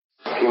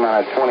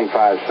T-minus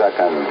 25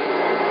 seconds.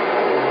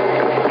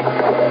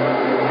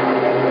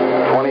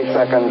 20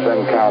 seconds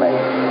and counting.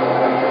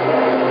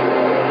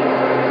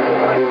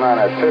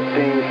 T-minus 15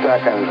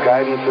 seconds.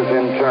 Guidance is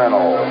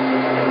internal.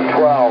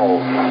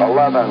 12,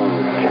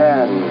 11,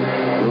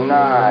 10, 9.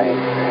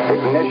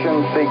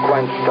 Ignition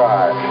sequence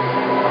start.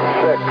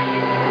 6,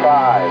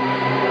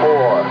 5,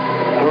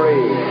 4,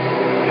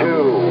 3,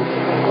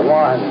 2,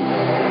 1,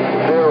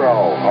 0.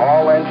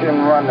 All engine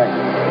running.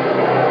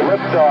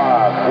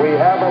 Liftoff. We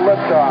have a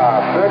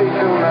liftoff. 32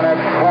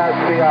 minutes past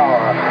the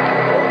hour.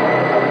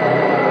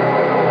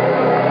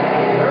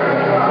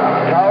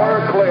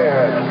 Tower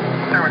cleared.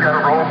 We got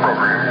a roll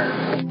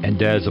program.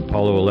 And as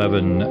Apollo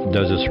 11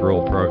 does its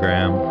roll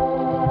program,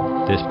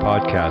 this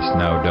podcast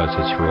now does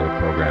its roll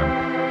program.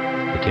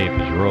 The tape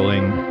is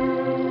rolling.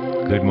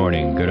 Good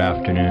morning, good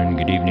afternoon,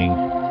 good evening,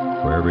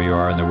 wherever you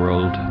are in the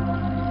world.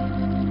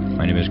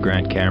 My name is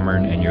Grant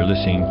Cameron, and you're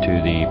listening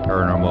to the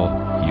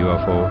Paranormal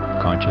UFO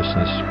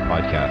Consciousness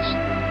Podcast.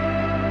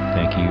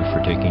 Thank you for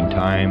taking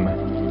time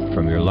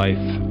from your life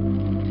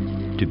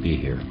to be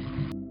here.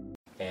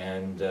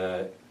 And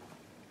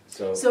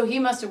So he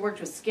must have worked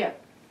with Skip.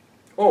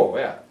 Oh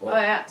yeah. Well, Oh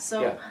yeah.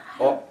 So yeah.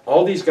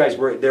 All these guys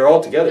they're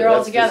all together. They're all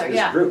That's together, this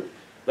yeah. group.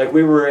 Like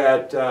we were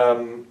at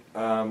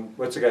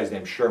what's the guy's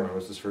name? Sherman.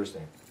 What's his first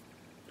name?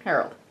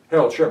 Harold.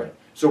 Harold Sherman.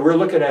 So we're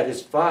looking at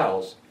his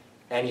files,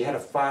 and he had a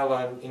file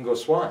on Ingo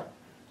Swann.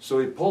 So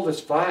we pulled his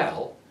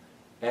file,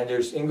 and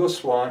there's Ingo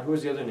Swann. Who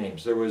was the other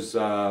names? There was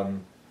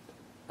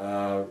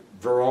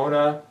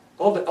Verona.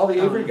 All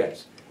the Avery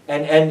guys.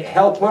 And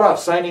Hal Puthoff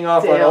signing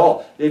off on Dale.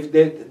 all.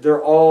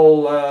 They're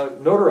all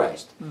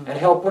notarized. And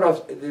Hal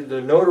Puthoff,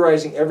 they're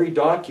notarizing every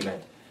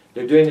document.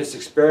 They're doing this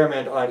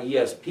experiment on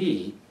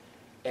ESP,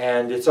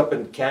 and it's up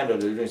in Canada.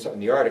 They're doing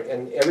something in the Arctic,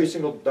 and every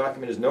single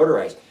document is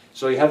notarized.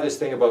 So you have this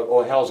thing about,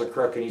 oh, Hal's a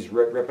crook, and he's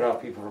ripping off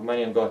people for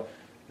money. And going,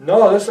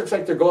 no, this looks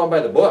like they're going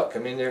by the book. I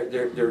mean,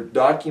 they're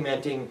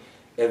documenting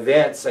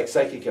events, like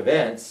psychic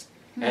events,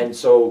 and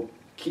so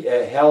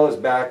Hal is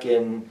back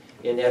in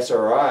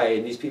SRI,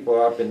 and these people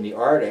are up in the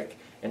Arctic,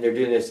 and they're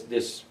doing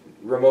this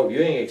remote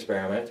viewing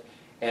experiment,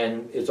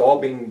 and it's all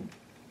being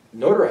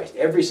notarized.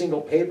 Every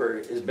single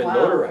paper has been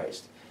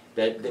notarized.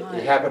 That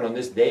it happened on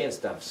this day and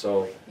stuff.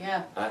 So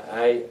Yeah.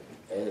 I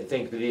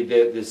think the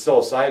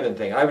psilocybin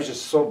thing, I was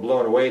just so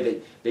blown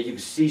away that you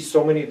see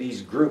so many of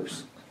these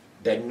groups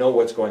that know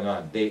what's going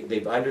on.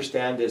 They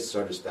understand this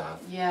sort of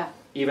stuff. Yeah.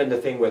 Even the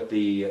thing with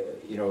the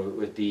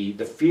with the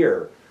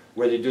fear,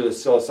 where they do the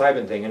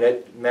psilocybin thing, and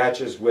it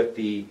matches with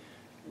the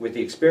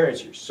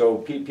experiencers. So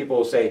people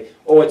will say,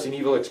 oh, it's an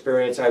evil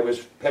experience, I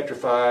was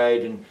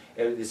petrified, and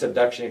this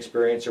abduction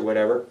experience or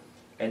whatever.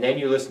 And then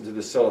you listen to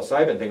the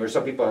psilocybin thing, or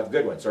some people have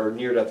good ones, or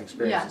near-death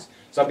experiences. Yeah.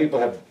 Some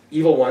people have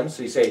evil ones,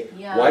 so you say,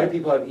 why do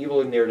people have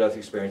evil and near-death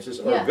experiences,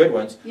 or good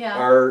ones? Yeah.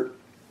 Are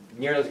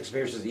near-death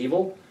experiences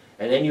evil?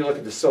 And then you look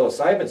at the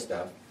psilocybin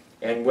stuff,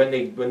 and when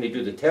they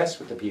do the tests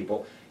with the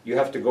people, you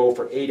have to go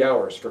for 8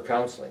 hours for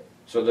counseling.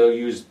 So they'll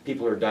use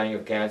people who are dying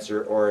of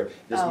cancer, or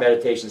this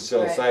meditation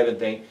psilocybin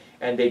thing,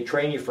 and they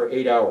train you for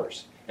 8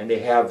 hours. And they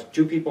have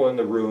 2 people in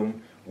the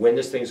room when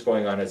this thing's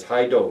going on. It's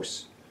high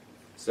dose.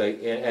 So,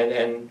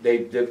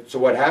 so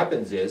what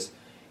happens is,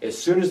 as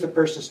soon as the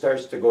person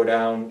starts to go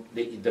down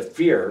the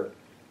fear,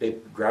 they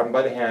grab them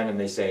by the hand and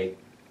they say,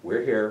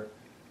 we're here,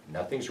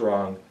 nothing's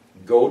wrong,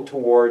 go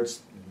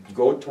towards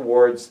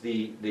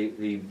the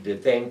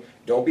thing,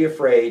 don't be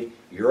afraid,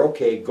 you're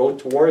okay, go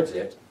towards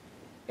it.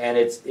 And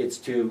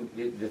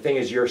the thing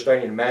is, you're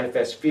starting to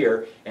manifest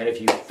fear, and if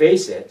you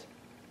face it,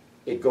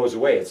 it goes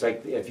away. It's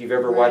like if you've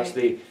ever watched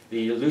the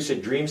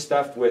lucid dream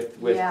stuff with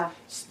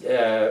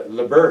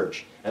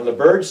LaBerge. And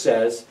LaBerge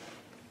says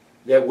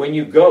that when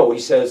you go, he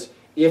says,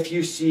 if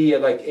you see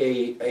like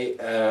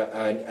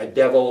a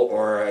devil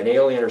or an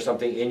alien or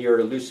something in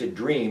your lucid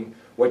dream,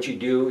 what you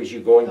do is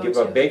you go and give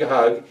him a big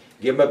hug,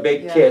 give him a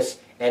big kiss,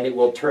 and it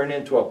will turn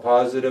into a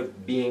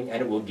positive being,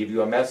 and it will give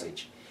you a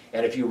message.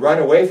 And if you run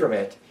away from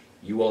it,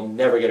 you will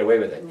never get away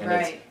with it.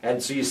 And,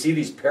 and so you see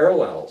these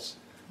parallels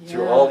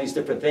through all these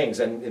different things.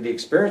 And the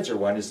experiencer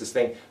one is this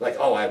thing like,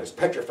 oh, I was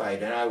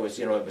petrified, and I was,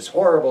 it was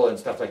horrible and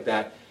stuff like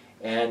that.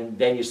 And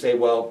then you say,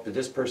 well, but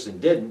this person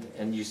didn't,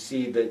 and you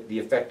see the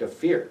effect of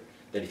fear.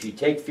 That if you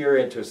take fear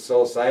into a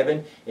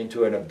psilocybin,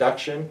 into an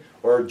abduction,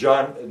 or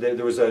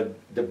there was a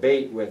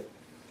debate with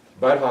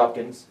Bud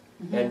Hopkins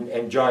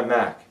and John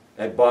Mack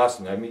at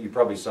Boston. I mean, you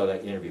probably saw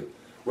that interview,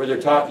 where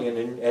they're talking,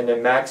 and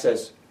then Mack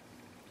says,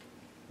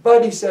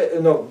 Bud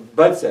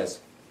says,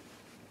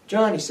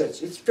 John, he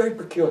says, it's very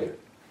peculiar.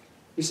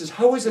 He says,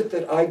 how is it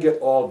that I get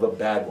all the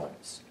bad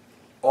ones,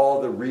 all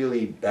the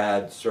really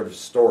bad sort of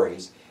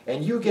stories,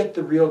 and you get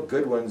the real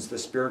good ones, the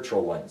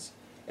spiritual ones?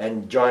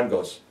 And John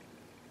goes,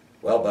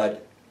 well, Bud,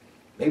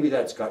 maybe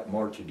that's got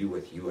more to do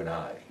with you and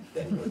I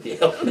than with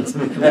the aliens.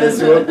 That is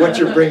what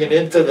you're bringing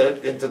into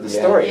the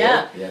story.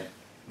 Yeah.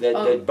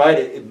 That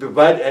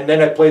Bud, and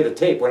then I play the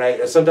tape.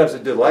 Sometimes I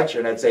do the lecture,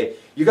 and I'd say,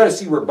 you got to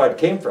see where Bud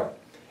came from.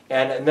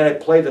 And then I'd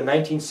play the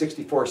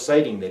 1964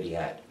 sighting that he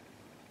had.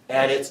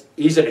 And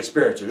he's an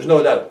experiencer, there's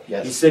no doubt.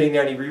 Yes. He's sitting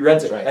there and he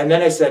reruns it. Right. And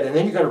then I said, and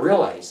then you got to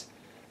realize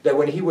that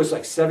when he was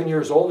like 7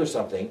 years old or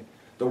something,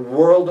 the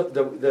War of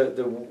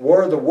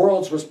the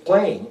Worlds was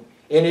playing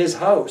in his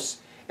house,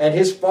 and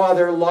his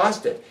father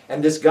lost it.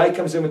 And this guy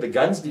comes in with the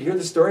guns. Did you hear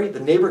the story? The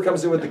neighbor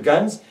comes in with the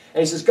guns, and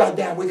he says, God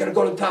damn, we got to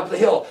go to the top of the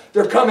hill.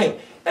 They're coming,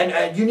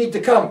 and you need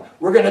to come.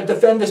 We're going to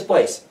defend this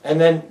place. And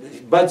then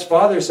Bud's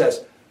father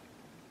says,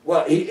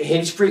 well,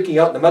 he's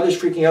freaking out, and the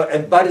mother's freaking out,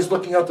 and Bud is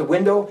looking out the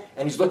window,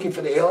 and he's looking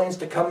for the aliens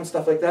to come and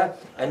stuff like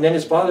that. And then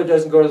his father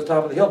doesn't go to the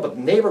top of the hill, but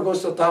the neighbor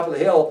goes to the top of the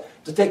hill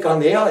to take on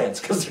the aliens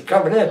because they're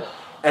coming in.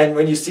 And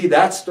when you see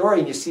that story,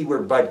 and you see where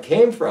Bud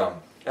came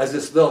from, as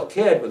this little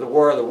kid with the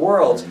War of the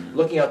Worlds,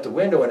 looking out the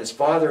window, and his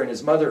father and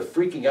his mother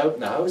freaking out in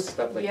the house,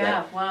 stuff like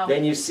that. Wow.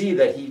 Then you see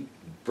that he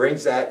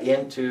brings that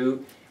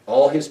into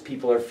all his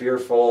people are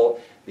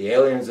fearful, the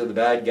aliens are the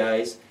bad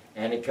guys,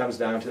 and it comes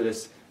down to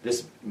this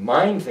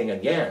mind thing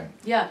again.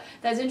 Yeah,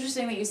 that's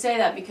interesting that you say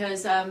that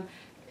because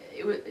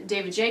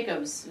David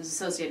Jacobs was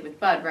associated with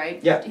Bud, right?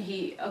 Yeah.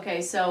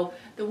 Okay, so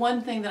the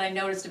one thing that I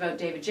noticed about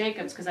David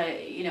Jacobs, because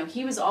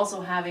he was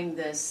also having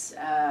this,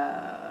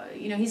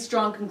 he's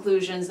drawn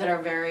conclusions that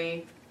are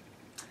very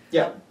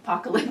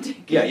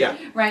apocalyptic. Yeah.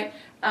 Right?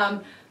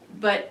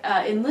 But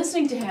in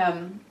listening to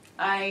him,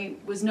 I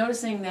was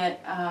noticing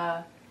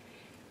that,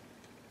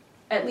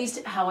 at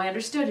least how I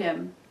understood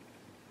him,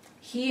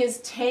 he is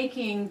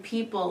taking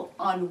people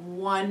on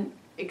one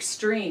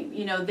extreme.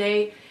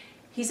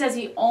 He says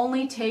he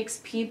only takes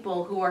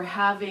people who are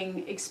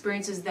having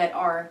experiences that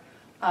are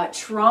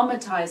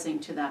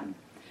traumatizing to them.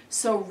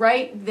 So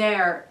right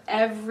there,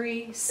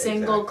 every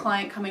single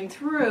client coming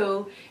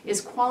through is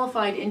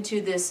qualified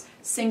into this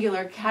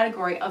singular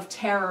category of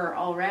terror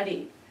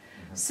already.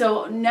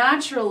 So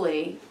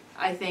naturally,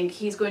 I think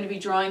he's going to be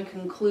drawing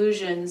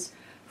conclusions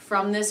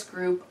from this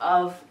group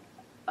of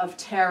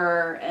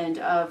terror and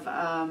of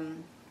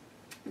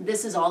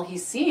this is all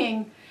he's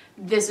seeing.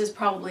 This is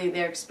probably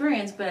their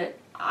experience, but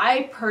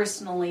I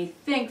personally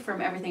think from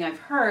everything I've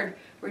heard,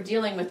 we're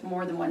dealing with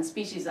more than one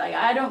species.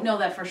 I don't know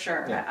that for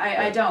sure.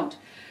 I don't.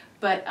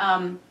 But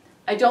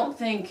I don't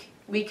think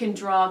we can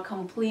draw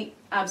complete,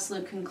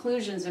 absolute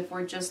conclusions if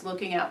we're just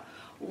looking at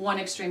one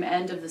extreme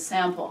end of the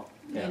sample.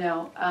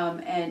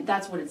 And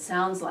that's what it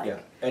sounds like. Yeah,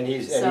 and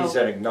he's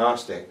an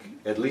agnostic,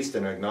 at least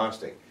an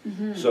agnostic.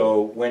 Mm-hmm.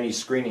 So when he's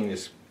screening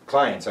his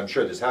clients, I'm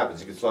sure this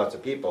happens, he gets lots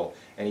of people,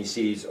 and he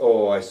sees,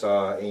 I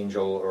saw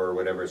Angel or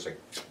whatever, it's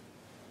like,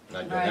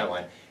 not doing that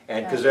one.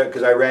 And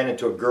because I ran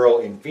into a girl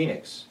in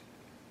Phoenix,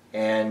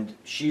 and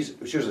she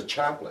was a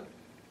chaplain.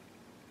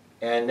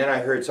 And then I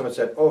heard someone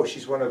said,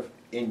 she's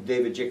in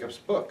David Jacobs'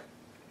 book.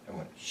 I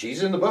went,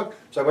 she's in the book?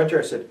 So I went to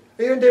her and said,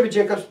 are you in David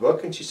Jacobs'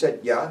 book? And she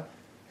said, yeah.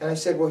 And I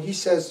said, well, he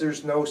says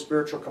there's no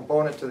spiritual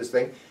component to this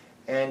thing,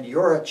 and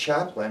you're a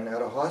chaplain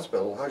at a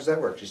hospital. How does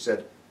that work? She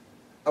said,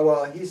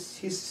 well,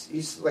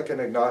 he's like an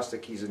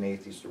agnostic, he's an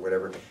atheist or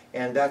whatever,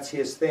 and that's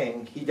his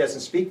thing. He doesn't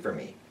speak for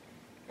me.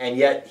 And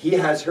yet he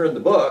has her in the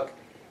book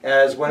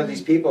as one of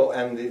these people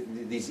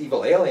and these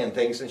evil alien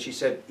things, and she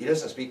said, he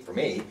doesn't speak for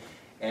me.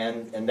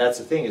 And that's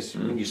the thing is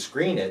when you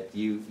screen it,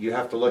 you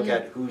have to look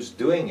at who's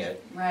doing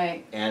it,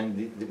 right,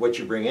 and what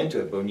you bring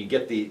into it. But when you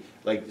get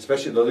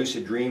especially the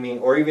lucid dreaming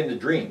or even the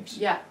dreams,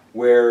 yeah,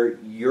 where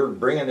you're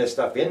bringing this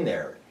stuff in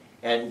there,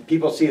 and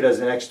people see it as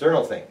an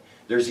external thing.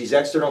 There's these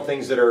external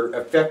things that are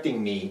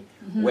affecting me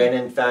when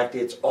in fact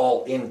it's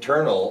all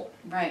internal,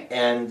 right,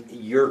 and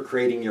you're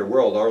creating your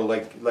world. Or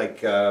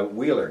like John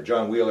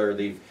Wheeler,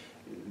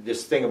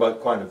 this thing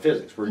about quantum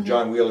physics, where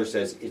John Wheeler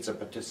says it's a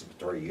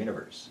participatory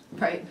universe.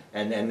 Right.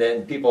 And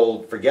then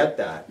people forget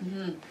that.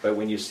 But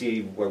when you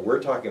see what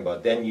we're talking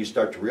about, then you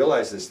start to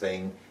realize this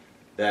thing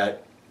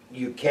that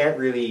you can't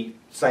really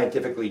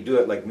scientifically do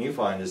it like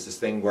MUFON is this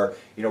thing where,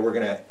 we're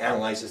going to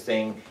analyze this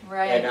thing.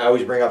 Right. And I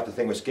always bring up the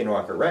thing with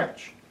Skinwalker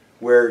Ranch,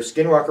 where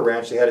Skinwalker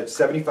Ranch, they had it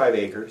 75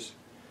 acres,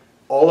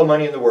 all the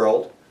money in the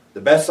world, the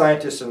best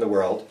scientists in the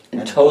world.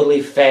 And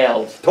totally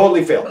failed.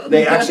 Totally failed.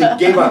 They actually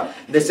gave up.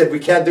 They said, we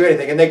can't do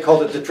anything. And they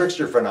called it the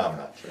trickster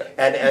phenomenon. Right.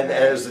 And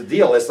as the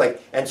deal, it's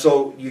like, and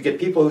so you get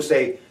people who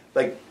say,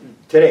 like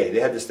today, they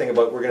had this thing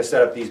about we're going to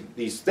set up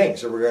these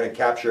things, or we're going to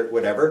capture it,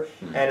 whatever.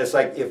 And it's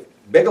like, if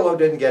Bigelow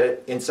didn't get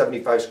it in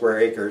 75 square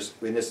acres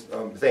in this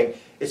thing,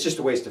 it's just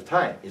a waste of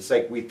time. It's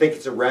like we think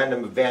it's a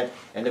random event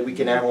and that we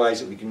can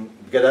analyze it,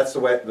 because that's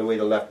the way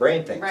the left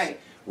brain thinks. Right.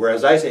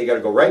 Whereas I say you got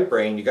to go right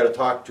brain, you got to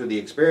talk to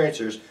the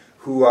experiencers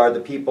who are the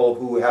people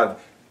who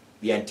have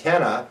the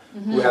antenna,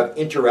 who have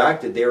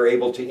interacted. They are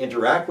able to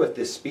interact with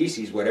this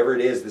species, whatever it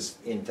is, this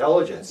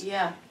intelligence.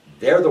 Yeah.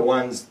 They're the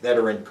ones that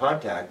are in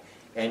contact.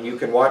 And you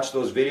can watch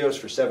those videos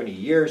for 70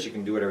 years. You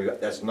can do whatever you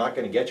want. That's not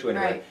going to get you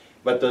anywhere. Right.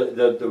 But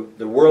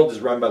the world is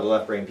run by the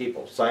left brain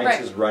people.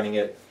 Science is running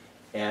it.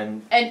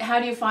 And how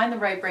do you find the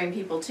right brain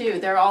people too?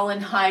 They're all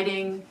in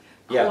hiding,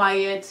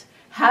 quiet,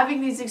 having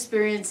these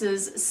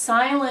experiences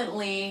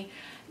silently,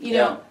 you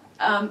know,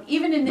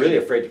 even in really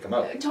afraid to come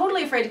out.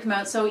 Totally afraid to come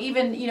out. So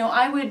even,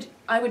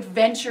 I would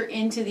venture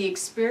into the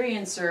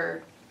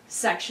experiencer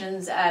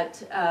sections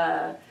at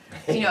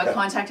a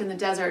contact in the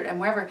desert and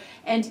wherever.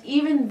 And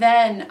even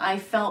then, I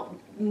felt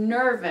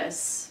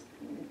nervous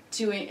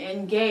to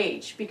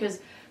engage because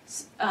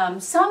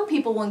some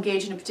people will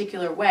engage in a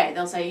particular way.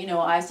 They'll say,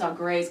 I saw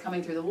grays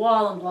coming through the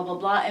wall and blah, blah,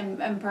 blah,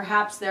 and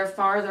perhaps they're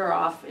farther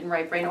off in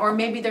right brain, or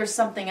maybe there's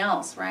something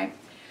else, right?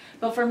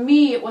 But for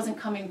me, it wasn't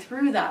coming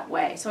through that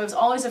way. So I was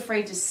always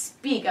afraid to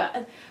speak.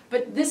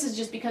 But this is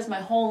just because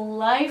my whole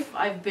life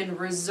I've been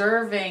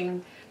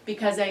reserving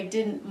because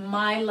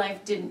my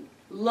life didn't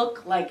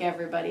look like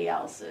everybody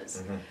else's.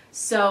 Mm-hmm.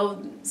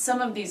 So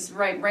some of these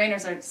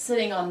right-brainers are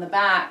sitting on the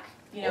back,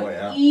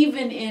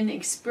 even in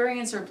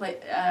experience or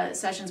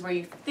sessions where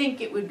you think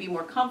it would be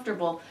more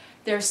comfortable,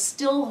 they're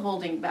still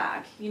holding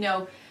back,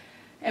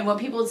 And when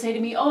people would say to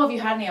me, "Oh, have you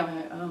had any?" I'm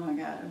like, "Oh my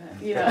God,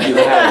 You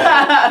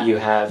have. You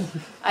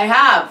have. I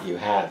have. You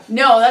have.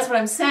 No, that's what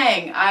I'm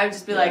saying. I would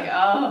just be like,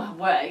 "Oh,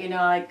 what?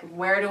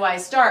 Where do I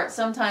start?"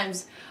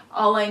 Sometimes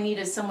all I need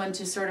is someone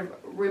to sort of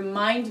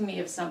remind me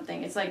of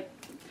something. It's like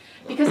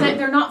because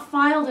they're not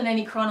filed in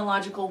any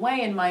chronological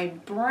way in my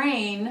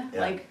brain,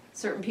 like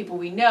certain people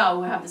we know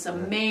who have this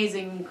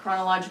amazing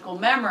chronological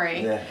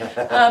memory.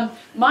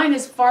 Mine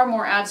is far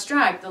more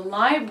abstract. The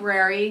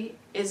library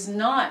is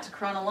not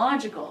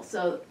chronological,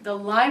 so the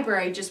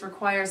library just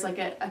requires like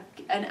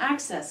an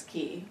access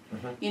key.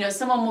 Mm-hmm.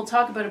 Someone will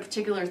talk about a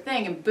particular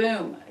thing and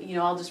boom,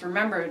 I'll just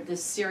remember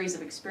this series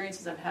of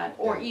experiences I've had,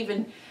 or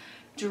even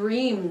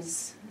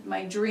dreams.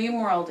 My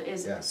dream world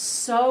is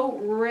so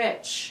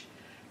rich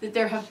that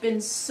there have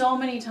been so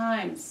many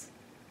times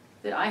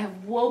that I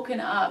have woken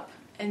up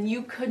and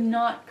you could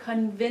not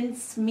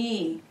convince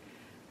me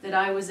that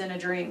I was in a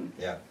dream.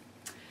 Yeah.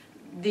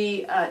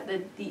 The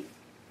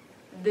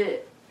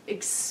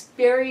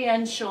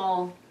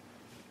experiential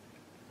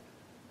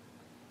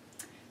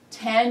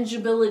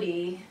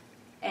tangibility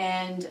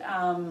and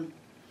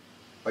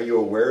are you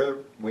aware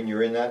when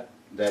you're in that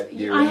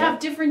you're I have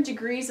different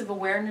degrees of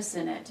awareness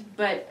in it,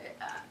 but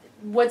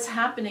what's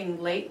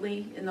happening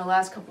lately in the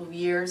last couple of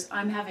years,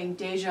 I'm having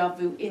deja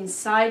vu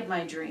inside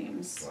my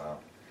dreams. Wow.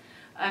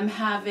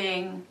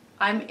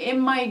 I'm in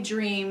my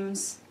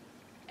dreams,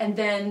 and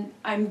then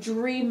I'm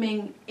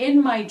dreaming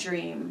in my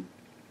dream,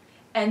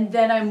 and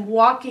then I'm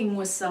walking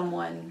with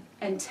someone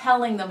and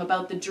telling them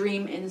about the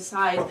dream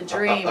inside the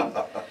dream.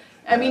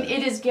 I mean,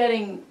 it is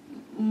getting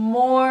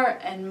more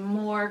and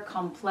more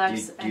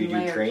complex and layered. Do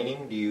you do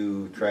training? Do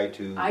you try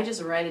to... I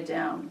just write it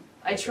down.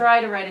 I try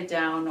to write it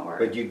down, or...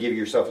 But you give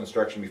yourself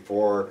instruction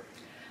before...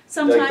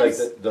 Sometimes...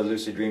 Like the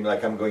lucid dream,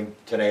 like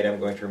tonight I'm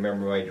going to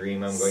remember my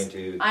dream, I'm going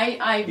to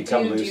I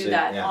become lucid. do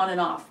that on and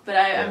off, but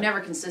I'm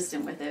never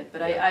consistent with it,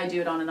 but I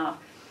do it on and off.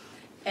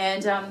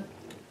 And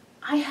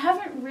I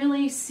haven't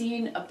really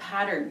seen a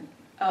pattern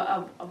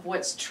of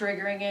what's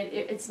triggering it.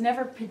 It's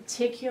never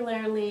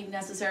particularly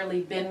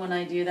necessarily been when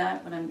I do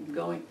that, when I'm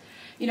going...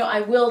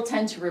 I will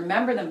tend to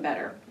remember them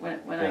better when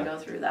I go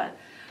through that.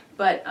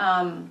 But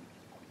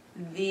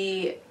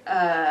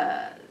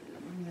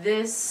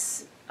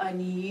this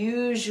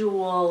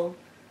unusual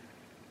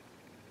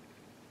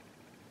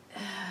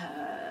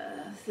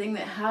thing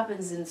that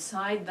happens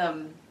inside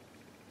them,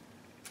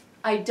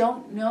 I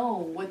don't know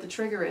what the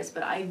trigger is,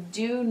 but I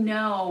do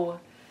know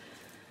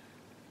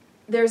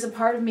there's a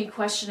part of me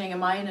questioning,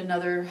 am I in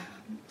another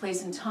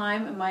place in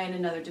time? Am I in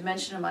another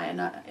dimension? Am I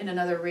in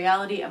another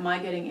reality? Am I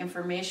getting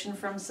information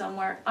from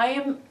somewhere? I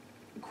am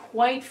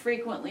quite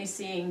frequently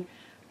seeing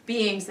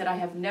beings that I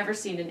have never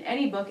seen in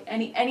any book,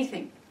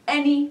 anything.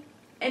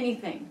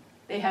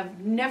 They have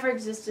never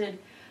existed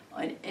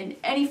in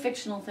any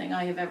fictional thing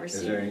I have ever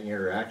seen. Is there any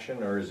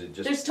interaction, or is it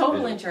just... There's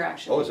total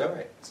interaction. Oh, is that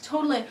right? It's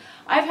totally...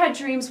 I've had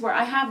dreams where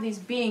I have these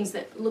beings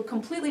that look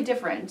completely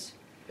different.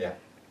 Yeah.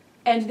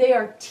 And they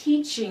are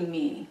teaching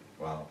me.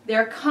 Wow.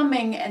 They're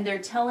coming and they're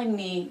telling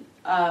me,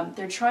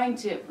 they're trying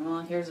to... Well,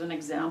 here's an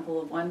example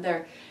of one.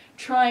 They're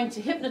trying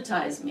to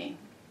hypnotize me.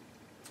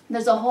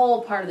 There's a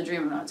whole part of the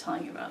dream I'm not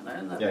telling you about.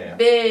 There's a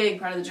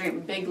big part of the dream,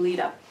 big lead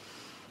up.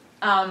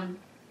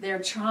 They're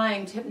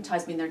trying to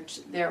hypnotize me.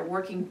 They're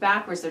working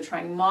backwards. They're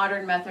trying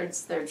modern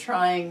methods. They're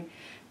trying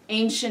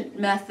ancient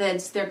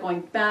methods. They're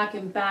going back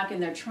and back, and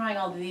they're trying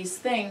all of these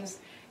things,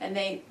 and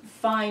they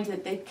find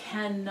that they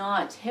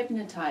cannot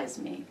hypnotize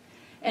me.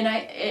 And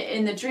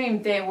in the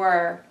dream, they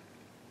were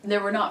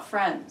not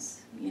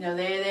friends.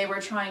 They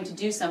were trying to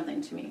do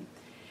something to me.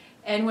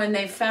 And when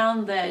they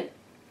found that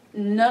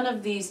none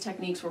of these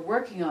techniques were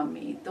working on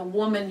me, the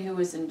woman who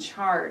was in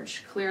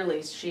charge,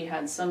 clearly she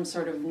had some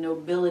sort of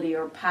nobility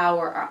or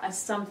power or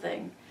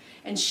something,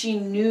 and she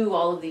knew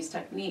all of these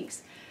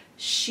techniques.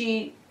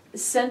 She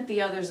sent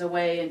the others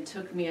away and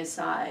took me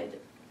aside,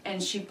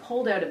 and she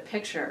pulled out a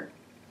picture.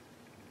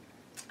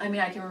 I mean,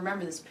 I can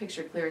remember this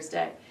picture clear as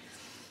day.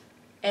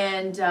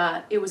 And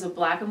it was a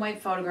black and white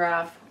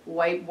photograph,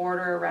 white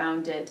border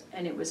around it,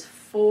 and it was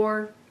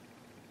 4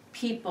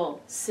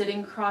 people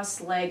sitting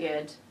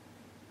cross-legged.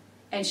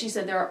 And she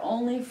said, there are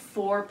only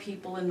 4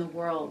 people in the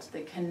world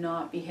that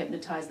cannot be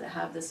hypnotized that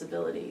have this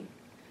ability.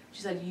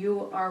 She said,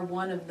 "You are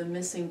one of the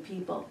missing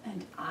people,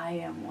 and I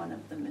am one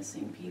of the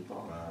missing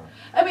people." Wow.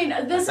 I mean,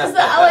 this is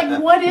like,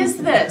 what is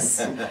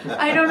this?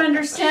 I don't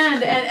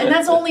understand. And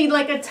that's only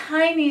like a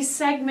tiny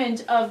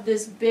segment of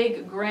this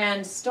big,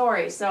 grand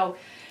story. So,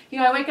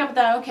 I wake up with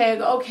that,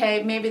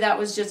 okay, maybe that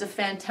was just a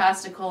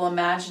fantastical,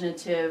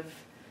 imaginative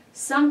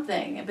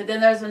something. But then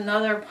there's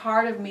another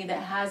part of me that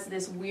has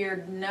this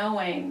weird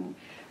knowing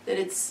that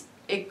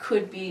it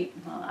could be,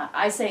 well,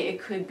 I say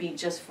it could be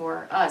just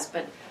for us,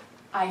 but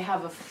I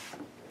have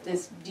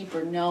this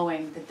deeper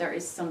knowing that there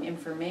is some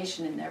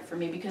information in there for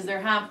me, because there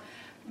have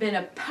been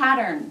a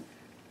pattern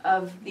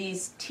of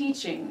these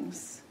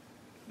teachings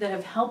that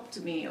have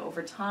helped me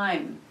over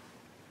time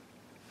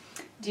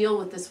deal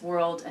with this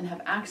world and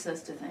have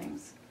access to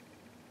things.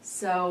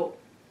 So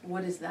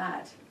what is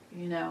that?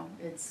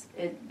 Is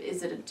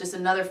it just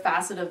another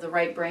facet of the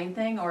right brain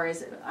thing, or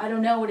is it, I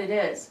don't know what it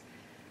is,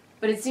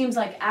 but it seems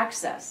like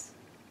access.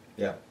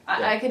 Yeah.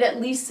 I could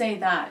at least say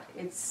that.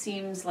 It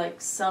seems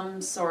like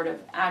some sort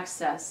of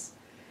access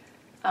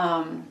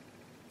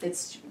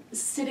that's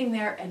sitting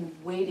there and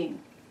waiting.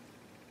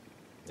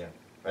 Yeah.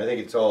 I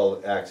think it's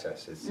all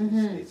access.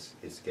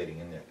 It's getting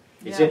in there.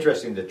 It's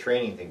interesting, the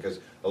training thing, because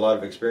a lot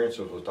of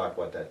experiencers will talk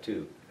about that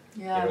too.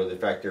 Yeah. The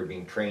fact they're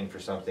being trained for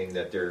something,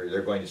 that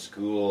they're going to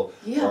school,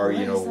 Yeah, or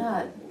what is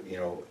that?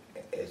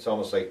 It's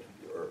almost like,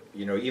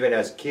 even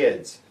as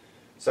kids,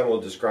 some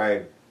will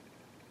describe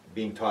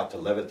being taught to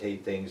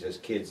levitate things as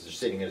kids. They're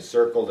sitting in a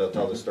circle. They'll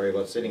tell the story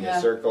about sitting in a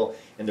circle,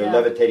 and they're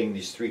levitating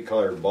these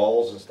 3-colored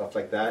balls and stuff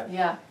like that.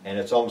 Yeah. And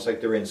it's almost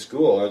like they're in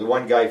school. Or the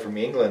one guy from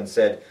England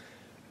said,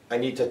 "I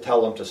need to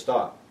tell them to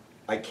stop.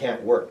 I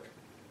can't work.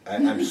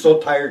 I'm so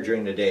tired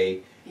during the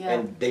day,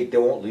 and they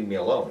won't leave me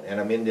alone. And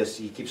I'm in this,"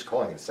 he keeps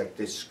calling it, it's like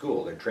this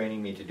school. They're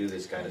training me to do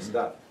this kind of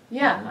stuff.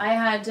 Yeah, I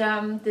had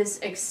this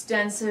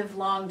extensive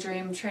long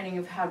dream training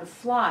of how to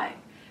fly,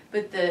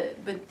 but the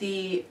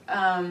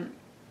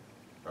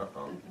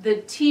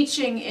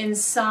teaching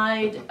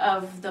inside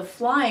of the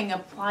flying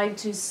applied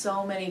to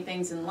so many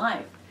things in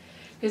life,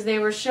 because they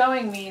were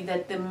showing me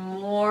that the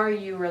more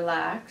you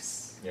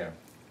relax,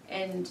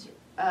 and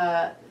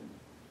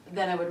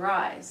then I would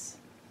rise.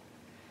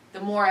 The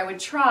more I would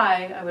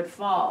try, I would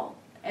fall.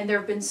 And there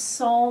have been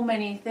so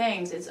many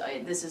things.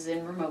 This is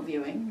in remote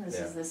viewing. This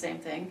is the same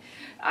thing.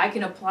 I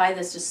can apply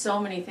this to so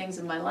many things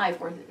in my life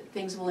where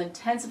things will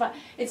intensify.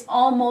 It's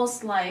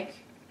almost like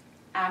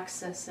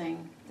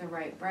accessing the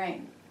right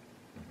brain.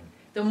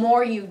 The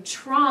more you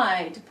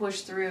try to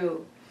push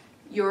through,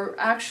 you're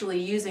actually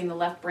using the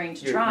left brain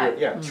to try.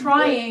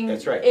 Trying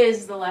that's right.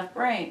 is the left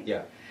brain.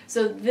 Yeah.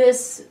 So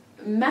this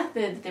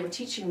method that they were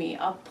teaching me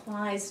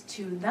applies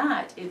to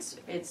that.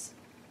 It's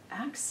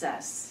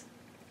access.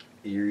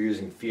 You're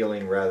using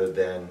feeling rather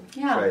than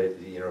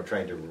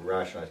trying to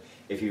rationalize.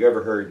 If you've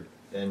ever heard,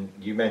 and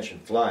you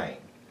mentioned flying.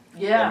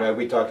 Yeah. And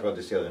we talked about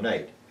this the other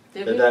night.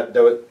 Did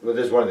we?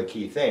 This is one of the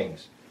key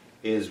things,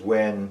 is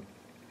when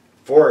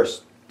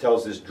Forrest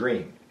tells this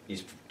dream.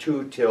 He's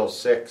 2 till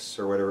 6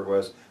 or whatever it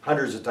was.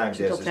 Hundreds of times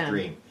he has this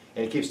dream.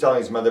 And he keeps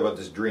telling his mother about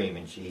this dream,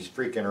 and he's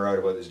freaking her out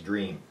about this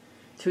dream.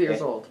 2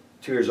 years old.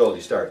 2 years old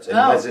he starts. And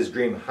he has this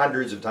dream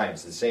hundreds of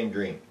times, the same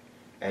dream.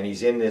 And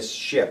he's in this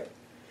ship,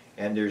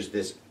 and there's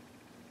this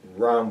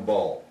round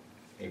ball.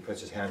 And he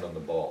puts his hand on the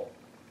ball.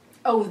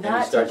 Oh, that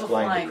And he starts type of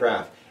flying the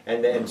craft.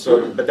 And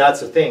so, but that's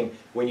the thing,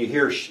 when you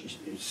hear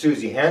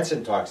Susie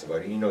Hansen talks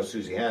about it, you know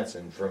Susie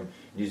Hansen from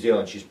New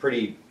Zealand, she's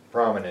pretty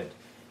prominent.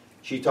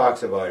 She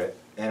talks about it,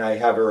 and I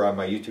have her on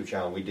my YouTube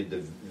channel. We did the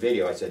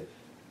video. I said,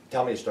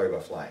 "Tell me a story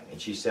about flying." And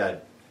she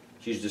said,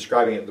 she's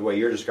describing it the way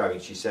you're describing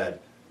it. She said,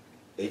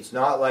 it's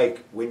not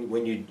like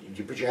when you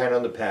put your hand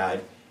on the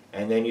pad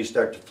and then you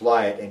start to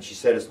fly it. And she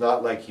said, it's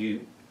not left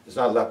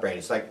brain.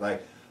 It's like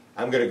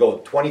I'm going to go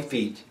 20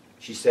 feet.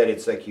 She said,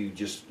 it's like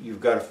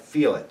you've got to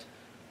feel it.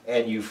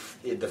 And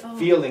the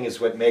feeling is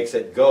what makes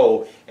it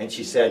go. And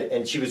she said,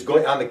 and she was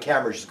going on the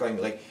camera, she's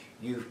going like,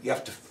 you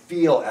have to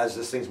feel as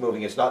this thing's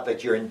moving. It's not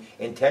that you're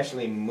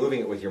intentionally moving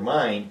it with your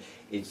mind.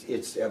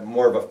 It's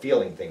more of a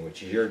feeling thing,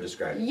 which you're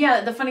describing.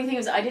 Yeah, the funny thing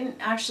is I didn't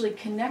actually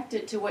connect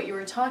it to what you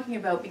were talking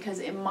about, because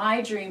in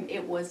my dream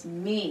it was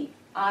me.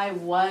 I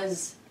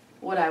was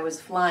what I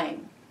was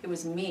flying. It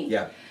was me.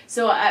 Yeah.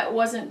 So it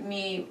wasn't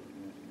me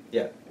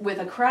with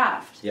a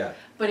craft. Yeah.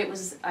 But it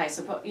was, I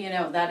suppose,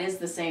 that is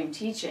the same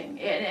teaching.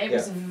 It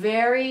was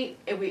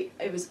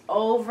it was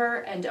over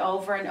and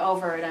over and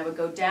over, and I would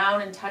go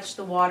down and touch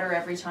the water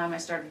every time I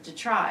started to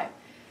try.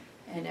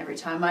 And every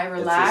time I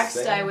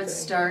relaxed, I would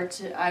start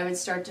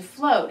to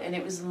float, and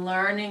it was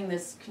learning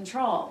this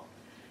control.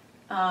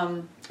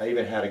 I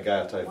even had a guy,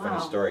 I'll tell you a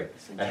funny story.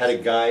 I had a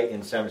guy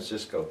in San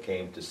Francisco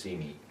came to see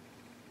me.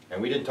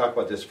 And we didn't talk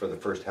about this for the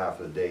first half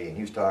of the day, and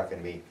he was talking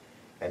to me,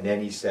 and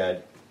then he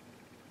said,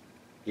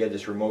 he had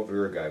this remote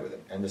viewer guy with him,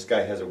 and this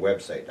guy has a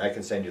website. I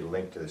can send you the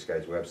link to this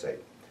guy's website.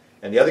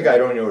 And the other guy, I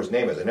don't know what his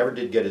name is. I never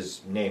did get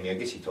his name. I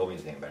guess he told me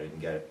his name, but I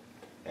didn't get it.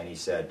 And he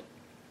said,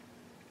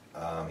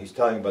 he's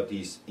telling about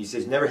these, he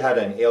says, never had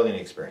an alien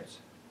experience.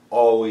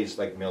 Always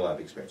like MILAB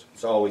experience.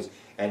 It's always,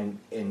 and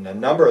in a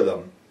number of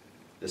them,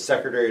 the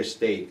Secretary of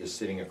State is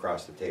sitting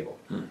across the table.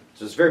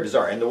 So it's very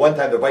bizarre. And the one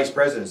time the Vice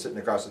President is sitting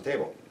across the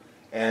table.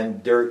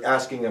 And they're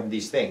asking him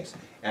these things.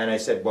 And I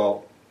said,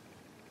 well,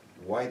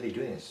 why are they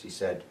doing this? He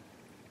said,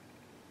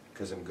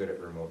 because I'm good at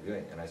remote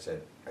viewing. And I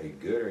said, are you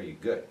good or are you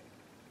good?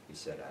 He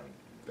said, I'm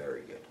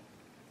very good.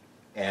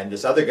 And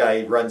this other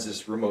guy runs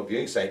this remote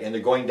viewing site, and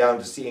they're going down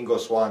to see Ingo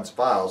Swann's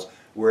files,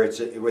 where it's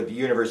with the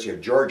University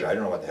of Georgia. I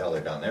don't know what the hell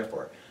they're down there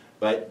for.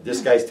 But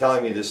this guy's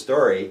telling me this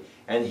story,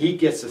 and he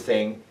gets the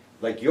thing,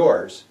 like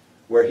yours,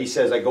 where he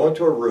says, I go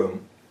into a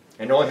room,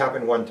 and it only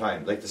happened one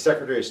time. Like the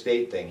Secretary of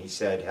State thing, he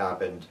said,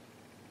 happened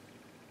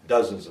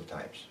dozens of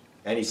times.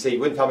 And he said he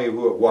wouldn't tell me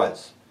who it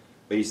was.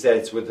 But he said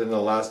it's within the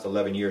last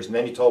 11 years. And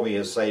then he told me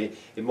his site,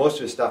 most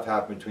of his stuff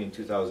happened between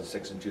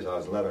 2006 and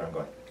 2011. I'm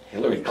going,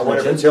 Hillary I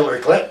wonder if it's Clinton.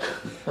 Hillary Clinton.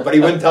 But he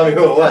wouldn't tell me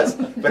who it was.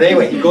 But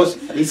anyway,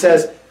 he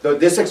says, though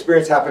this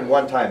experience happened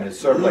one time, and it's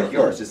sort of like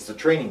yours. It's the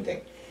training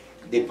thing.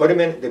 They put him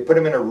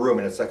in a room,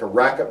 and it's like a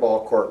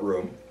racquetball court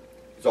room.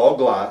 It's all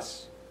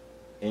glass.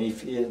 And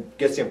he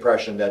gets the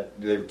impression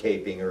that they're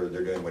taping or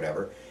they're doing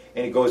whatever.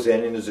 And he goes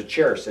in, and there's a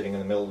chair sitting in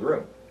the middle of the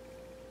room.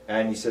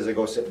 And he says, I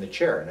go sit in the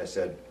chair. And I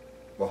said,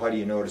 well, how do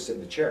you know to sit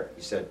in the chair?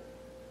 He said,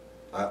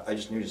 I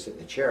just knew to sit in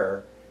the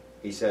chair.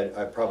 He said,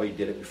 I probably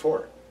did it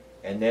before.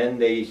 And then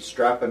they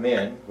strap him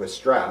in with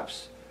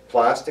straps,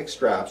 plastic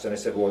straps. And I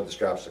said, well, what did the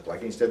straps look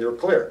like? And he said they were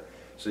clear.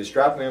 So they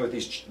strap him in with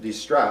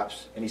these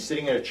straps, and he's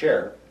sitting in a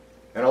chair.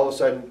 And all of a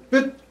sudden,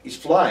 boop, he's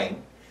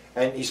flying.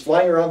 And he's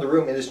flying around the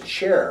room in this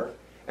chair.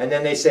 And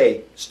then they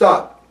say,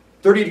 stop,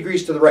 30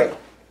 degrees to the right.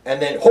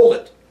 And then hold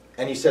it.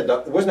 And he said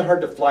it wasn't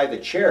hard to fly the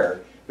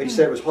chair, but he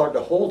said it was hard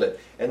to hold it.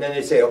 And then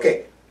they say,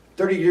 okay,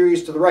 30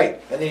 degrees to the right.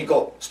 And then he'd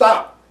go,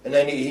 stop. And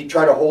then he'd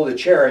try to hold the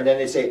chair, and then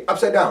they'd say,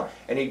 upside down.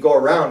 And he'd go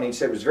around, and he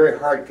said it was very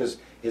hard because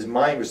his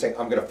mind was saying,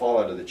 I'm going to fall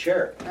out of the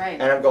chair.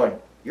 Right. And I'm going,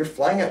 you're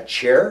flying a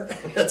chair?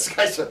 And this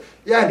guy said,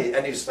 yeah.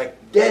 And he's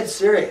like dead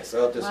serious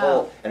about this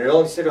whole, and it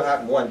only said it'll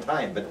happen one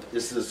time, but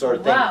this is the sort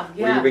of thing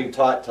where you're being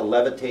taught to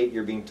levitate,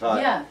 you're being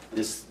taught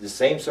the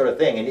same sort of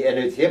thing. And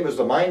it was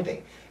the mind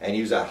thing. And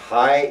he was a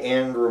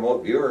high-end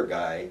remote viewer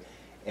guy,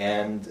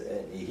 and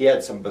he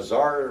had some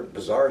bizarre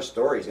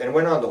stories, and it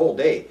went on the whole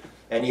day.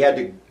 And he had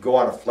to go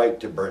on a flight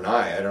to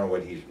Brunei. I don't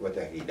know what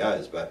the heck he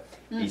does, but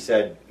he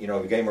said, if you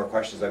get any more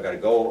questions, I've got to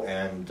go.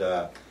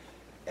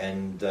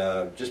 And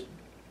just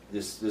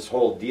this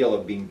whole deal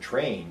of being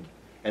trained,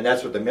 and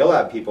that's what the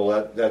MILAB people,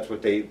 that's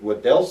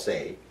what they'll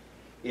say,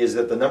 is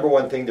that the number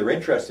one thing they're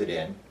interested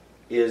in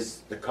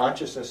is the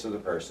consciousness of the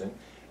person.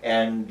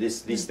 And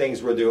these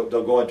things where they'll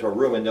go into a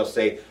room and they'll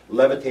say,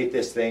 levitate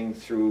this thing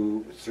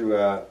through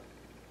a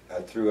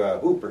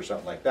hoop or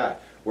something like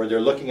that, where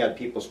they're looking at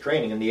people's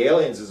training. And the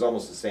aliens is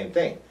almost the same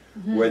thing,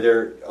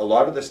 where a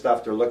lot of the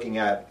stuff they're looking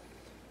at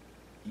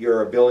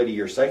your ability,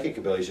 your psychic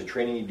abilities, they're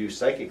training you to do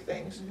psychic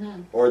things,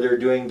 or they're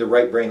doing the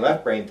right brain,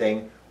 left brain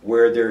thing,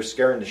 where they're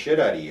scaring the shit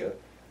out of you,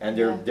 and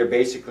they're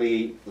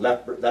basically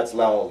that's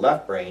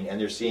left brain, and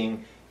they're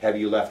seeing, have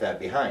you left that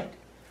behind?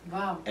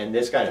 Wow. And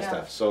this kind of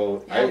stuff. So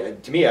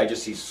to me, I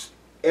just see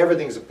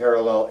everything's a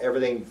parallel,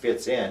 everything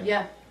fits in.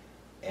 Yeah.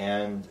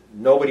 And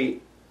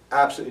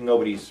absolutely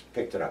nobody's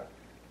picked it up.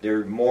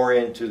 They're more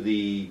into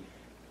the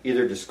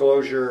either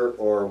disclosure,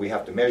 or we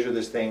have to measure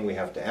this thing, we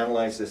have to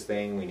analyze this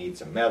thing, we need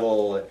some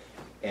metal,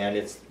 and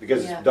it's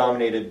because it's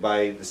dominated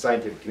by the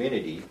scientific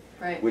community,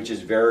 which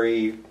is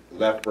very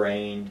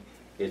left-brained.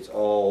 It's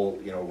all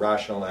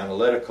rational,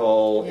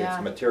 analytical. It's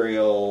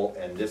material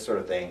and this sort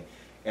of thing.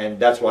 And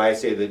that's why I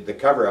say that the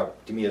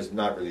cover-up, to me, is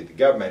not really the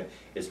government.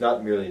 It's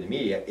not merely the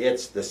media.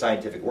 It's the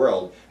scientific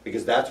world,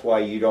 because that's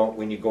why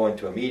when you go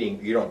into a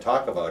meeting, you don't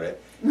talk about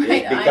it.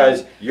 Right,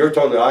 because you're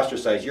totally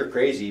ostracized. You're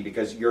crazy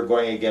because you're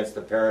going against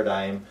the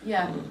paradigm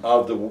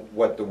of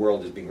what the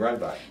world is being run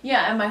by.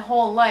 Yeah, and my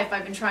whole life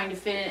I've been trying to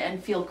fit in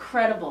and feel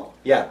credible.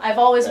 Yeah, I've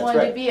always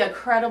wanted to be a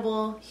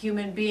credible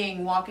human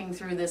being walking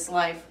through this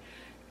life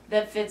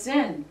that fits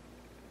in.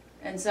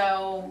 And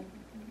so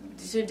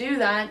to do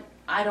that,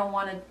 I don't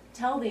want to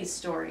tell these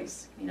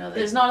stories.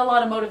 There's not a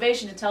lot of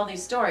motivation to tell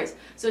these stories.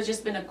 So it's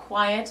just been a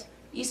quiet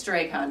Easter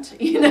egg hunt,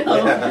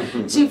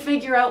 to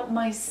figure out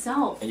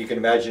myself. And you can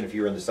imagine if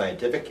you were in the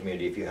scientific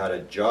community, if you had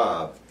a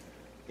job,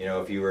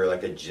 if you were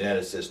like a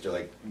geneticist or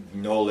like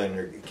Nolan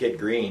or Kit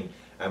Green,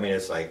 I mean,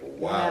 it's like,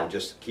 wow,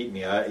 just keep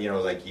me out, if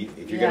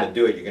you're going to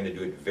do it, you're going to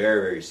do it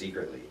very, very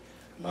secretly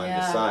on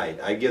the side.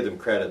 I give them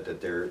credit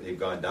that they've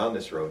gone down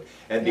this road.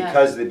 And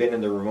because they've been in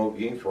the remote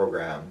viewing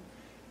program,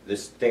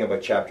 this thing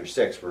about Chapter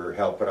 6, where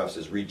Hal Puthoff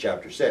says, read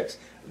Chapter 6,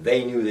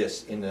 they knew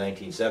this in the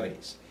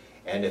 1970s.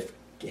 And if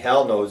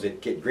Hal knows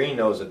it, Kit Green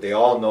knows it, they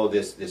all know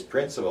this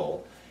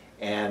principle,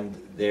 and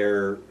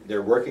they're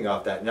working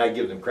off that. And I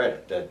give them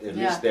credit that at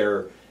least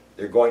they're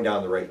going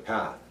down the right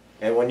path.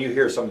 And when you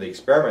hear some of the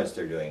experiments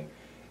they're doing,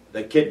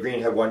 like Kit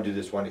Green had one do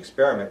this one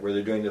experiment where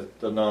they're doing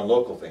the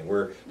non-local thing,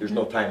 where there's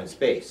no time and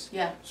space.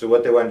 Yeah. So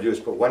what they want to do is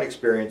put one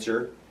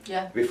experiencer.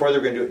 Before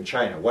they're going to do it in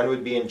China. One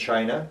would be in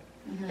China,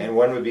 and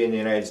one would be in the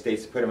United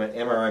States. Put them in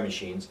MRI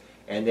machines,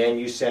 and then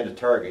you send a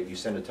target. You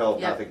send a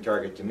telepathic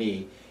target to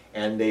me,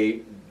 and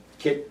they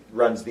Kit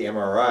runs the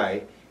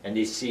MRI, and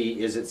they see,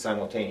 is it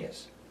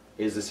simultaneous?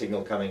 Is the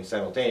signal coming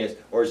simultaneous,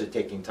 or is it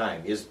taking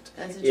time? Is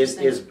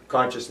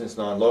consciousness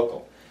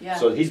non-local? Yeah.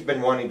 So he's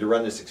been wanting to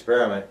run this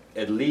experiment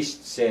at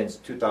least since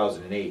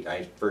 2008.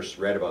 I first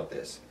read about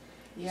this.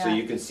 Yeah. So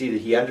you can see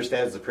that he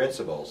understands the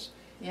principles,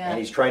 Yeah. and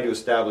he's trying to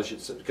establish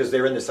it because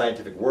they're in the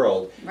scientific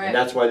world, Right. and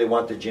that's why they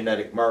want the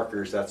genetic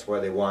markers. That's why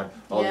they want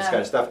all this Yeah.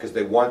 kind of stuff, because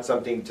they want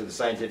something to the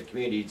scientific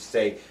community to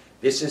say,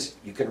 this is,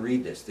 you can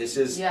read this. This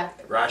is Yeah.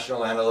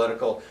 rational,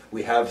 analytical.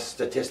 We have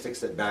statistics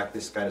that back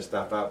this kind of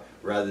stuff up,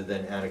 rather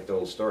than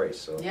anecdotal stories.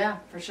 So Yeah,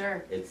 for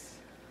sure. it's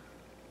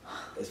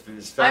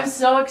I'm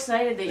so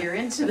excited that you're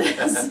into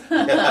this.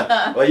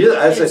 yeah. Well,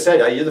 as I said,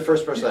 you're the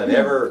first person I've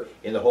ever,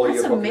 in the whole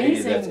That's UFO community,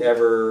 amazing. that's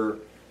ever,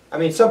 I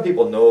mean, some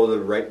people know the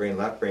right brain,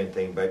 left brain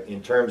thing, but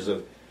in terms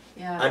of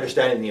Yeah.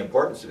 understanding the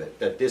importance of it,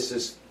 that this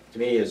is, to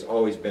me, has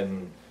always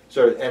been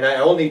sort of, and I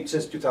only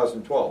since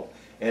 2012.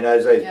 And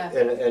as I, Yeah.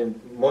 and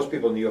most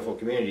people in the UFO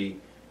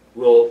community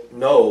will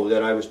know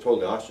that I was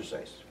totally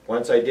ostracized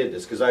once I did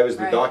this, because I was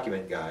the Right.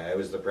 document guy, I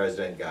was the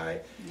president guy,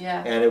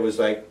 Yeah. and it was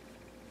like,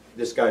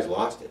 this guy's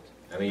lost it.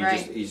 I mean, Right.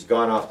 he's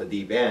gone off the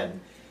deep end,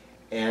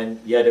 and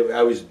yet it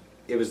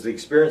was the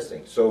experience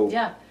thing. So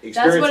Yeah. experience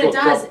That's what it will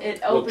does. Trump,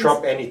 It will opens.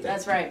 trump anything.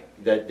 That's right.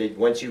 That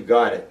once you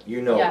got it,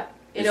 you know. Yeah.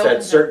 It It's that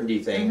opens it. certainty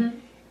thing. Mhm.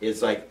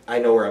 It's like, I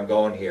know where I'm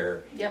going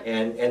here. Yep.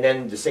 And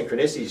then the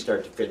synchronicities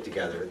start to fit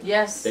together.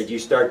 Yes. That you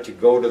start to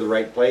go to the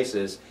right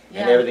places,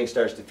 and Yeah. everything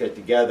starts to fit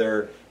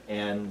together,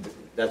 and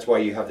that's why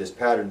you have this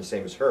pattern the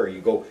same as her.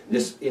 You go,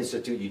 this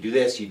institute, you do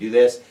this,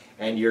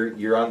 and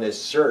you're on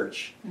this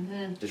search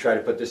to try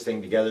to put this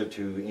thing together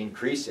to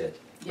increase it,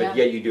 but Yeah.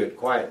 yet you do it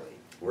quietly,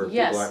 where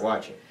Yes. people aren't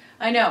watching.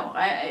 I know.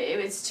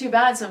 It's too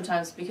bad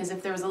sometimes, because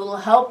if there was a little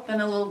help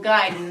and a little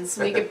guidance,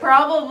 we could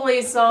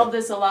probably solve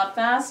this a lot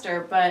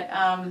faster. But,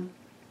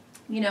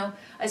 you know,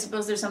 I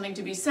suppose there's something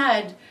to be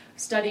said,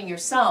 studying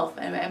yourself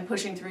and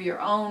pushing through your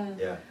own,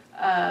 Yeah.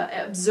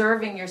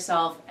 observing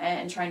yourself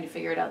and trying to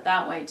figure it out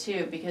that way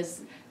too,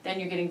 because then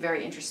you're getting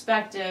very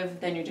introspective,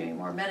 then you're doing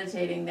more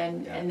meditating, Yeah.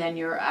 and then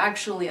you're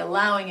actually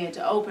allowing it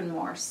to open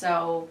more.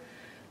 So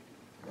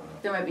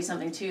there might be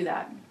something to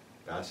that.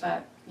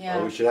 Fascinating. But yeah.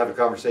 Well, we should have a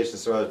conversation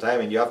some other time,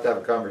 and you have to have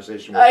a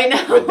conversation with, I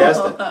know. with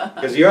Destin,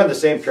 because you're on the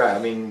same track. I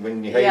mean,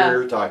 when you hear Yeah.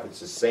 her talk, it's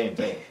the same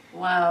thing.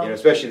 Wow. You know,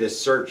 especially this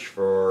search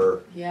for,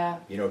 Yeah.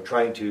 you know,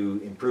 trying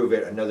to improve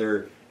it.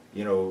 Another,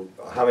 you know,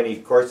 how many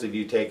courses have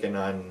you taken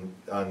on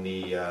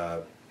the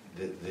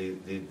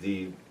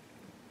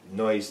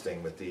noise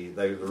thing with the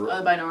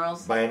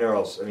Binaurals.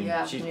 binaurals? I mean,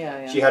 Yeah. she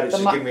Yeah. she had to The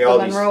she's Mo- giving me the all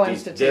Monroe these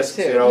Institute, discs,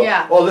 too. you know.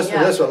 Yeah. Oh, listen Yeah.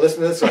 to this one.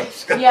 Listen to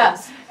this one.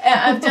 Yes, and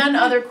I've done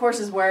other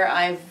courses where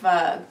I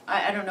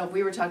don't know if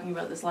we were talking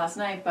about this last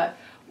night, but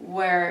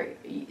where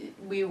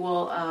we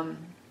will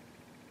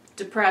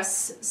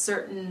depress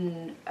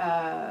certain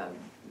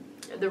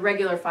the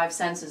regular five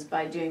senses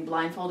by doing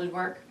blindfolded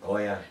work Oh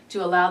yeah.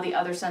 to allow the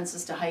other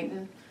senses to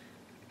heighten.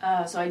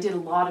 So I did a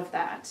lot of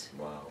that.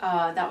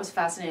 Wow. That was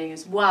fascinating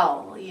as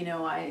well. You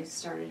know, I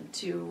started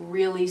to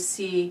really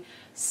see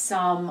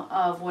some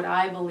of what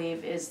I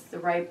believe is the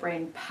right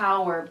brain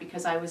power,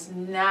 because I was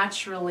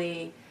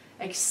naturally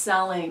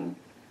excelling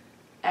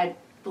at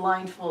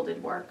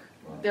blindfolded work.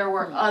 Wow. There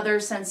were other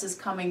senses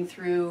coming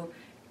through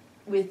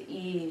with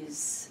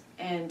ease,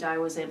 and I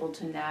was able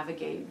to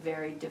navigate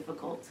very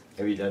difficult.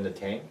 Have you done the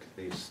tank?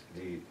 The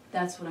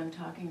That's what I'm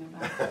talking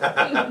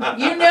about.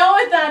 You know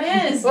what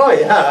that is. Oh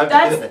yeah.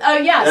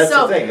 That's yeah. That's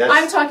So the thing. That's,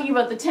 I'm talking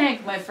about the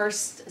tank. My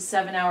first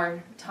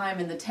 7-hour time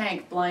in the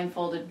tank,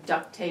 blindfolded,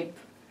 duct tape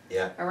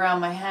yeah. around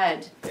my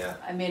head. Yeah.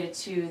 I made it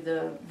to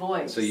the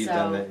void. So you've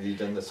done that. You've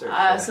done the search.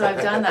 So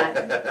I've done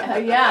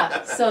that.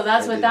 Yeah. So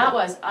that's I what did that that.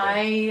 was.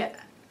 Yeah.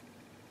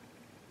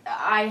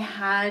 I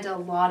had a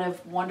lot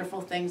of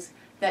wonderful things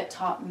that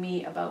taught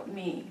me about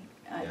me.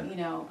 Yeah. You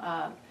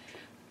know,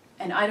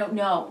 and I don't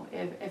know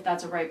if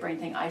that's a right brain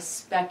thing. I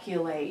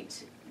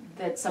speculate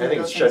that some I of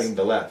think those it's things. shutting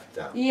the left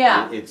down.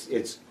 Yeah.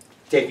 It's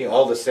taking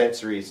all the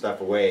sensory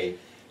stuff away,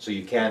 so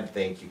you can't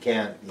think, you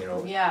can't, you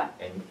know. Yeah.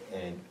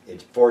 And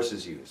it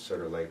forces you,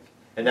 sort of like,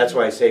 and that's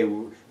why I say,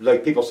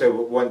 like people say,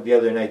 the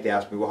other night they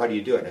asked me, well, how do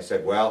you do it? And I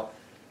said, well,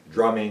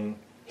 drumming,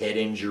 head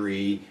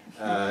injury,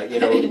 you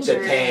know, the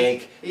Injury.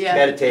 tank, Yeah.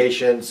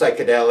 meditation,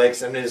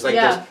 psychedelics, and there's like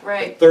Yeah, there's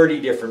right. 30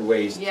 different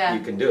ways Yeah. you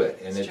can do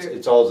it, and It's true.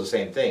 it's all the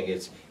same thing.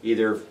 It's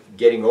either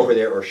getting over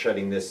there or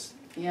shutting the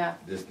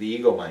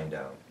ego mind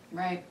down.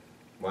 Right.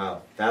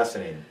 Wow,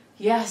 fascinating.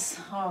 Yes.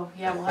 Oh,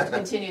 yeah. We'll have to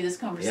continue this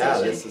conversation.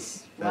 Yeah, this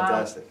is Wow.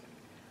 fantastic.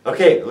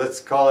 Okay,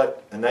 let's call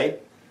it a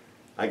night.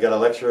 I got a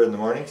lecture in the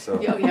morning, so.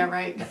 Oh, yeah.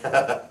 Right.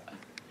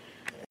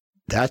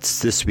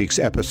 That's this week's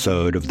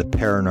episode of the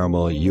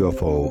Paranormal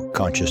UFO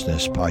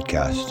Consciousness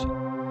Podcast.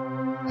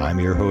 I'm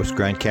your host,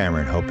 Grant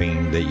Cameron,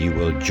 hoping that you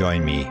will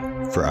join me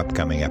for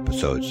upcoming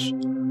episodes.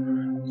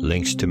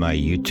 Links to my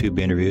YouTube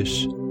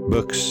interviews,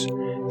 books,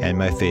 and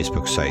my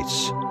Facebook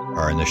sites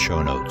are in the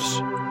show notes.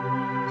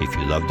 If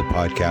you love the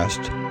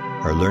podcast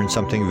or learn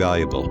something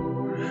valuable,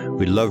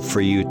 we'd love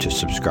for you to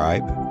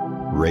subscribe,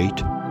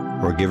 rate,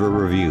 or give a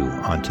review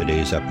on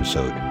today's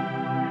episode.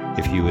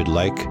 If you would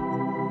like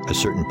a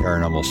certain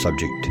paranormal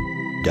subject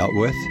dealt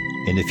with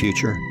in the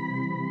future,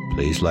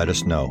 please let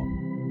us know.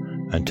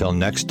 Until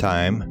next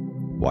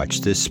time,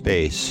 watch this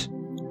space,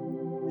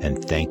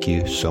 and thank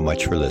you so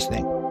much for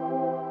listening.